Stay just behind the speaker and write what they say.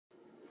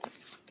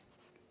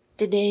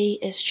Today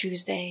is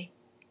Tuesday,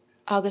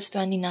 August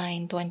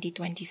 29,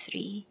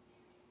 2023.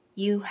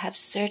 You have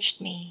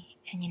searched me,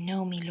 and you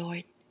know me,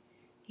 Lord.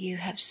 You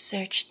have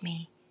searched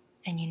me,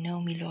 and you know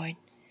me, Lord.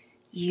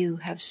 You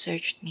have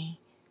searched me,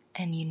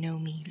 and you know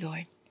me,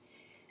 Lord.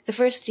 The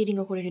first reading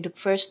according to the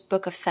first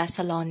book of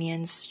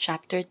Thessalonians,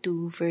 chapter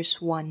 2,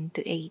 verse 1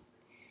 to 8.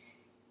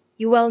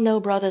 You well know,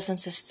 brothers and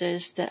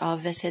sisters, that our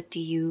visit to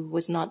you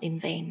was not in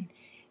vain.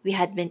 We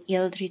had been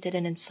ill-treated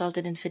and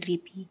insulted in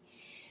Philippi,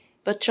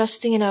 but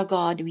trusting in our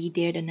God, we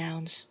dared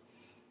announce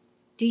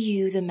to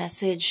you the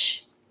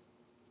message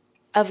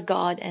of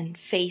God and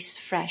face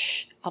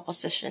fresh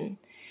opposition.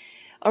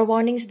 Our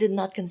warnings did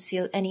not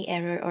conceal any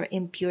error or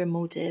impure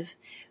motive,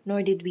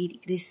 nor did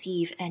we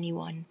deceive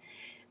anyone.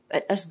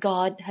 But as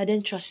God had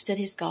entrusted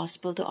His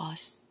gospel to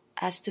us,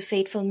 as to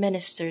faithful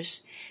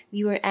ministers,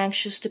 we were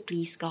anxious to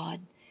please God,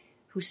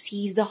 who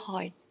sees the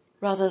heart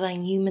rather than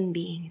human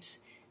beings.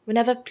 We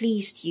never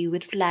pleased you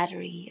with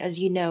flattery, as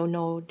you know,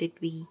 nor did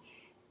we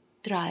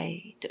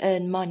try to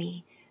earn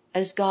money.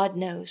 As God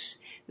knows,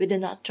 we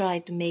did not try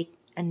to make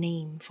a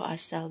name for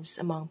ourselves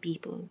among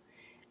people,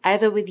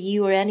 either with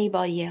you or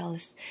anybody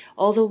else,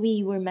 although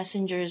we were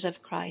messengers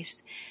of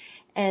Christ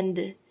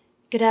and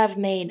could have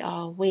made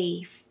our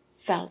way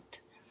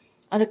felt.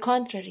 On the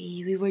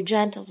contrary, we were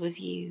gentle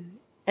with you,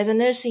 as a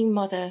nursing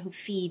mother who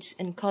feeds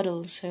and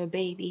cuddles her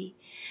baby.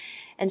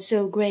 And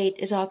so great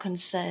is our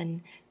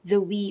concern,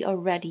 though we are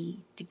ready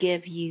to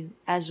give you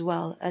as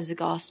well as the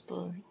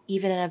gospel,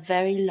 even in our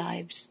very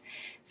lives,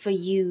 for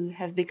you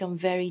have become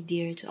very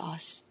dear to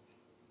us.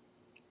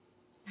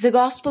 The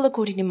Gospel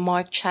according to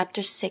Mark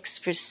chapter 6,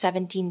 verse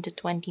 17 to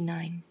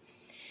 29.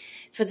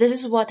 For this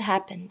is what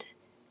happened.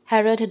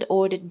 Herod had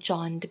ordered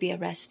John to be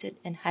arrested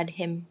and had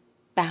him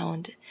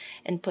bound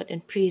and put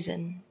in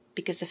prison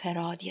because of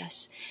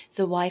Herodias,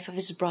 the wife of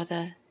his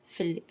brother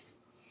Philip.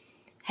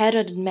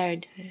 Herod had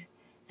married her,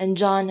 and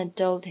John had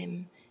told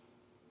him,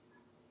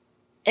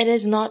 "It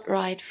is not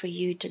right for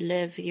you to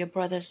live with your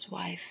brother's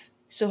wife."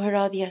 So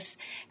Herodias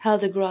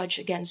held a grudge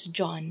against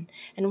John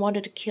and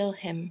wanted to kill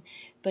him,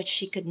 but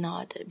she could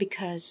not,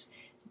 because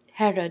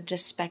Herod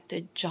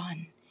respected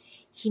John.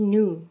 He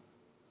knew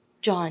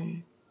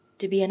John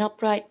to be an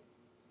upright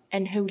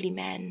and holy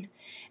man,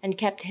 and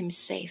kept him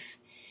safe.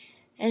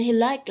 And he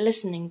liked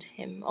listening to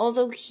him,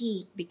 although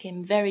he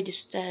became very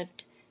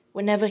disturbed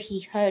whenever he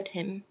heard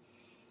him.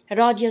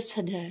 Herodias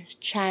had a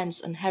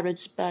chance on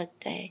Herod's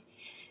birthday,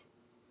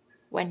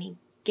 when he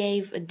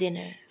gave a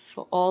dinner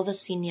for all the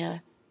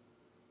senior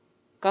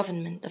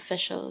government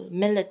official,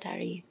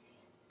 military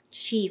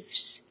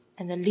chiefs,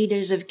 and the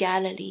leaders of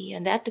Galilee.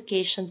 On that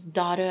occasion, the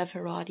daughter of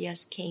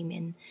Herodias came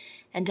in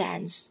and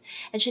danced,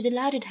 and she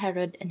delighted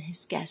Herod and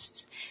his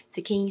guests.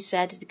 The king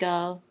said to the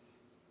girl,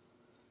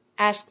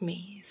 "Ask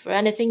me for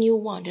anything you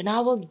want, and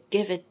I will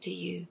give it to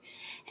you."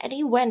 And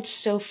he went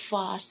so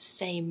fast to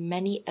say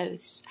many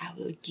oaths, "I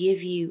will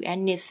give you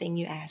anything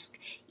you ask,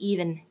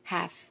 even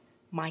half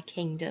my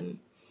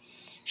kingdom."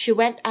 She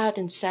went out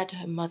and said to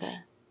her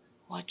mother,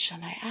 "What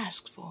shall I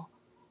ask for?"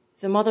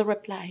 The mother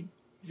replied,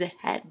 "The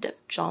head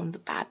of John the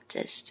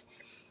Baptist."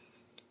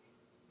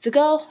 The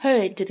girl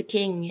hurried to the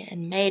king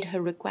and made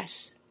her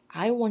request.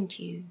 "I want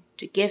you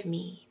to give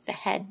me the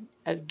head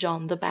of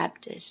John the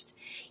Baptist,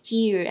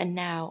 here and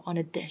now on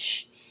a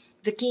dish."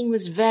 The king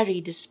was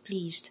very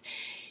displeased,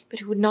 but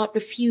he would not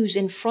refuse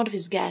in front of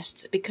his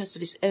guests because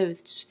of his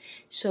oaths.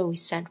 So he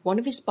sent one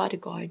of his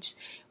bodyguards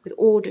with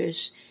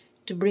orders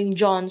to bring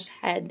John's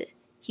head.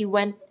 He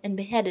went and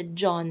beheaded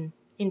John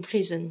in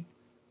prison.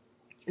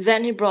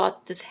 Then he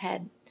brought this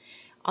head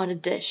on a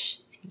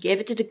dish and gave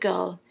it to the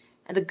girl,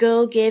 and the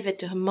girl gave it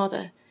to her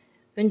mother.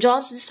 When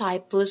John's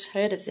disciples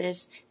heard of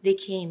this, they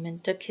came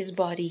and took his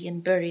body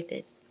and buried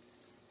it.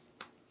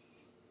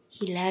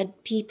 He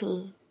led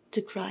people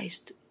to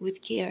Christ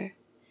with care.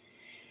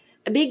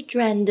 A big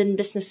trend in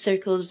business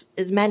circles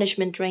is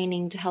management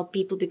training to help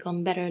people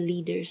become better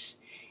leaders.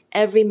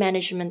 Every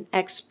management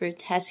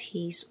expert has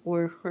his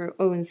or her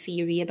own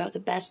theory about the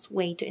best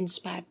way to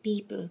inspire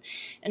people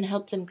and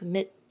help them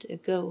commit to a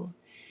goal.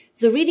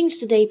 The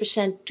readings today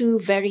present two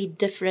very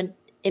different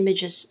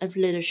images of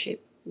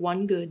leadership,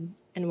 one good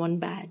and one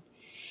bad.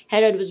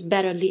 Herod was a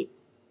bad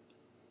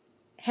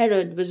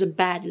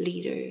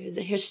leader.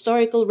 The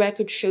historical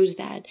record shows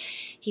that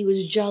he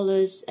was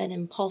jealous and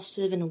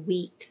impulsive and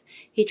weak.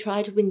 He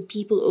tried to win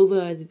people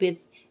over with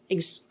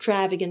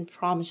extravagant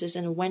promises,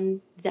 and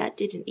when that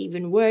didn't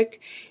even work,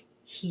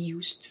 he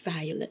used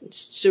violence.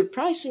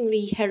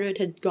 Surprisingly, Herod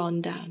had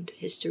gone down to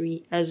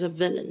history as a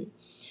villain.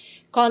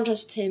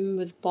 Contrast him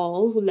with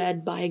Paul, who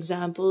led by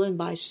example and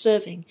by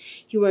serving.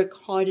 He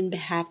worked hard on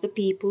behalf of the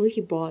people he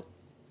brought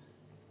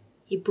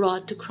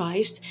to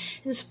Christ,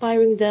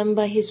 inspiring them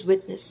by his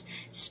witness,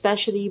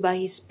 especially by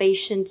his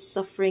patient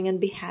suffering on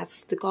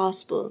behalf of the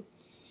gospel.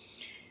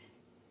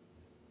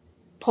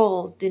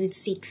 Paul didn't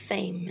seek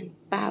fame and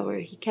power.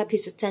 He kept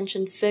his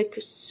attention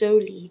focused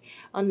solely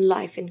on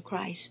life in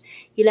Christ.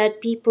 He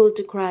led people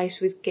to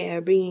Christ with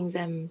care, bringing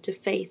them to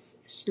faith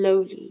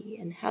slowly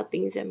and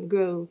helping them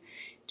grow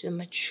to a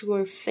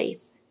mature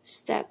faith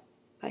step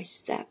by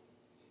step,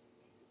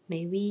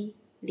 may we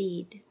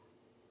lead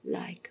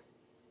like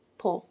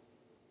Paul.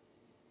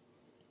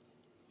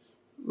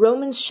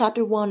 Romans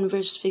chapter 1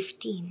 verse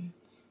 15.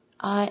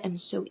 I am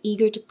so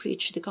eager to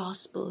preach the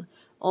gospel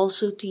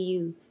also to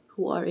you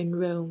who are in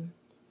Rome.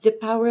 The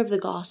power of the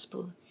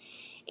gospel.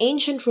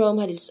 Ancient Rome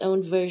had its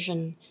own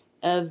version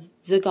of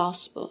the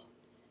gospel,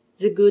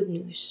 the good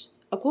news.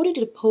 According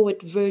to the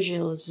poet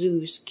Virgil,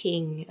 Zeus,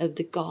 king of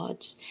the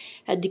gods,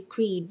 had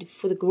decreed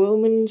for the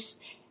Romans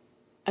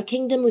a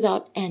kingdom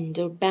without end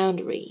or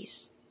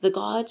boundaries. The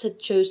gods had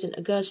chosen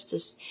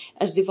Augustus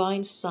as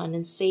divine son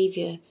and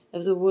savior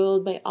of the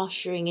world by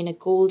ushering in a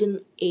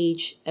golden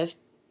age of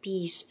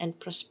peace and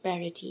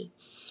prosperity.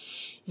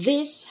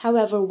 This,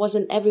 however,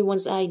 wasn't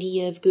everyone's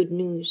idea of good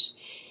news.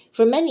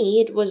 For many,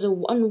 it was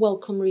an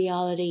unwelcome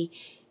reality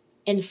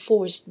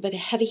enforced by the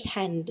heavy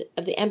hand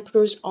of the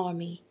emperor's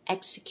army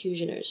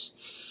executioners.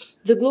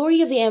 The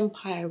glory of the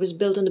empire was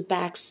built on the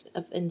backs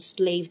of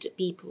enslaved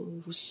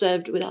people who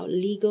served without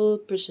legal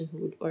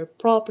personhood or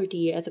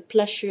property at the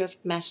pleasure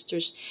of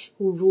masters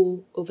who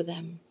rule over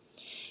them.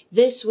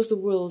 This was the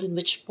world in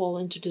which Paul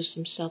introduced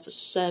himself as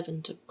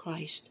servant of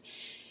Christ.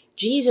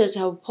 Jesus,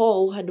 how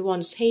Paul had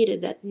once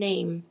hated that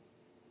name,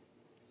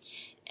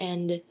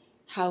 and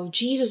how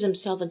Jesus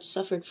himself had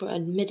suffered for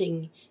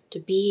admitting to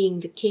being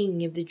the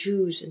King of the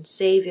Jews and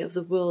Savior of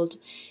the world.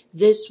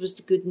 This was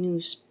the good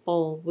news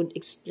Paul would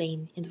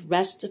explain in the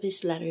rest of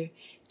his letter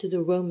to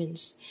the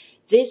Romans.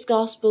 This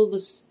gospel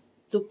was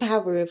the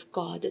power of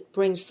God that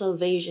brings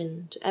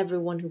salvation to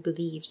everyone who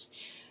believes.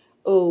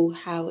 Oh,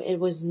 how it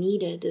was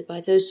needed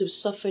by those who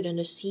suffered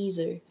under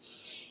Caesar.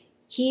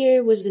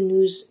 Here was the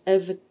news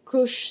of a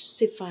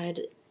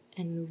crucified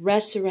and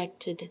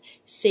resurrected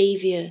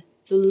Savior,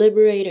 the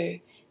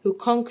Liberator, who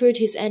conquered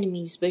his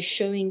enemies by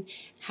showing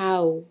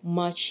how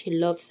much he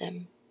loved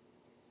them.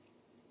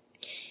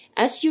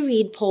 As you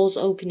read Paul's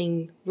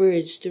opening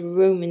words to the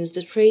Romans,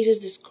 the phrases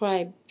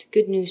describe the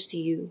good news to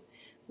you.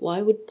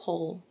 Why would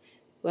Paul,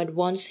 who had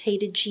once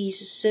hated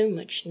Jesus so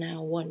much,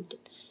 now want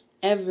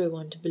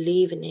everyone to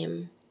believe in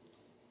him?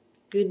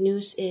 Good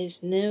news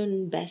is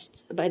known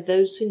best by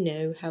those who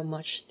know how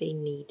much they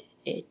need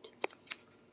it.